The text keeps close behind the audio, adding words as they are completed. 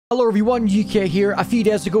Hello everyone, UK here. A few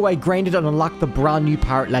days ago I grinded and unlocked the brand new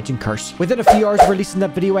Pirate Legend curse. Within a few hours of releasing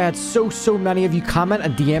that video, I had so many of you comment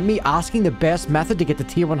and DM me asking the best method to get to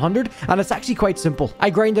tier 100, and it's actually quite simple. I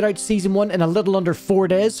grinded out season 1 in a little under 4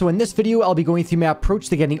 days, so in this video I'll be going through my approach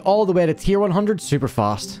to getting all the way to tier 100 super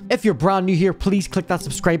fast. If you're brand new here, please click that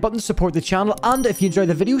subscribe button to support the channel, and if you enjoy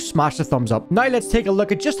the video, smash the thumbs up. Now let's take a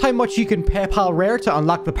look at just how much you can PayPal rare to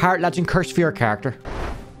unlock the Pirate Legend curse for your character.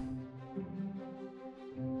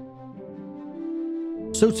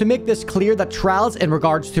 So to make this clear that trials in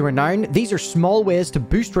regards to renown, these are small ways to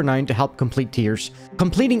boost renown to help complete tiers.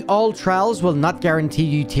 Completing all trials will not guarantee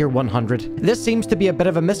you tier 100. This seems to be a bit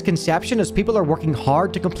of a misconception as people are working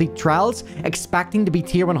hard to complete trials, expecting to be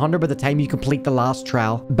tier 100 by the time you complete the last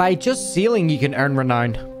trial. By just sealing, you can earn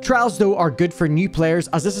renown. Trials though are good for new players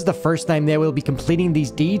as this is the first time they will be completing these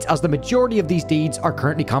deeds, as the majority of these deeds are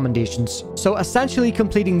currently commendations. So essentially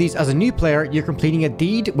completing these as a new player, you're completing a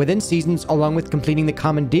deed within seasons along with completing the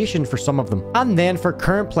commendation for some of them. And then for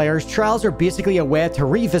current players, trials are basically a way to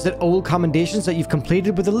revisit old commendations that you've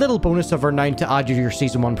completed with a little bonus of renown to add to your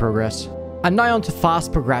season 1 progress. And now on to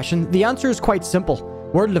fast progression. The answer is quite simple.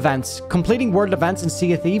 World events. Completing world events in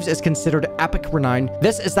Sea of Thieves is considered epic renown.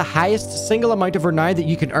 This is the highest single amount of renown that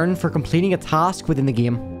you can earn for completing a task within the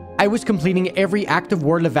game. I was completing every active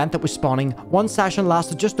world event that was spawning. One session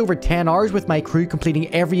lasted just over 10 hours with my crew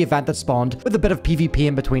completing every event that spawned, with a bit of PvP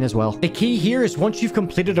in between as well. The key here is once you've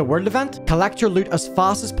completed a world event, collect your loot as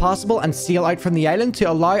fast as possible and sail out from the island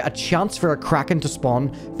to allow a chance for a kraken to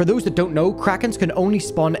spawn. For those that don't know, krakens can only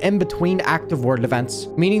spawn in between active world events,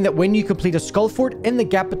 meaning that when you complete a skull fort, in the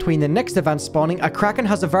gap between the next event spawning, a kraken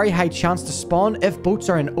has a very high chance to spawn if boats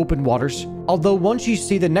are in open waters. Although once you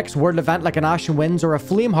see the next world event like an Ashen Winds or a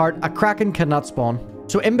Flame Heart, a kraken cannot spawn.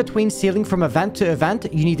 So in between sailing from event to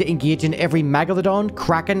event, you need to engage in every Megalodon,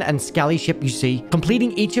 Kraken, and Skelly ship you see.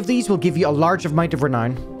 Completing each of these will give you a large amount of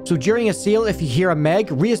renown. So during a sail, if you hear a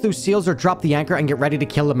Meg, raise those sails or drop the anchor and get ready to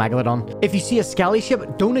kill the Megalodon. If you see a Skelly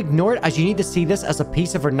ship, don't ignore it as you need to see this as a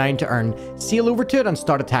piece of renown to earn. Sail over to it and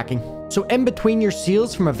start attacking. So in between your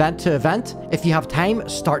sails from event to event, if you have time,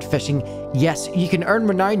 start fishing. Yes, you can earn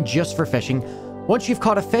renown just for fishing. Once you've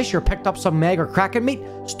caught a fish or picked up some Meg or Kraken meat,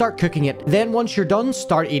 start cooking it. Then once you're done,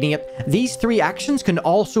 start eating it. These 3 actions can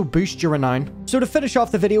also boost your renown. So to finish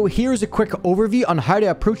off the video, here's a quick overview on how to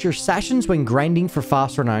approach your sessions when grinding for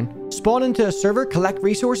fast renown. Spawn into a server, collect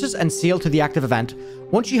resources, and sail to the active event.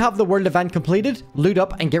 Once you have the world event completed, loot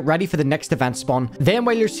up and get ready for the next event spawn. Then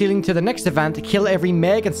while you're sailing to the next event, kill every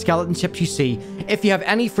Meg and skeleton ship you see. If you have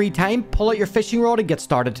any free time, pull out your fishing rod and get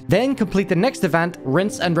started. Then complete the next event,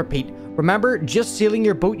 rinse and repeat. Remember, just sailing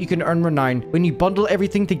your boat you can earn renown. When you bundle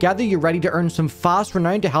everything together, you're ready to earn some fast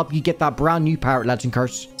renown to help you get that brand new Pirate Legend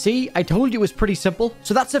curse. See, I told you it was pretty simple.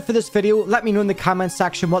 So that's it for this video. Let me know in the comments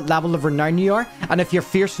section what level of renown you are, and if you're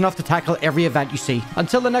fierce enough to tackle every event you see.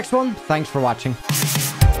 Until the next one, thanks for watching.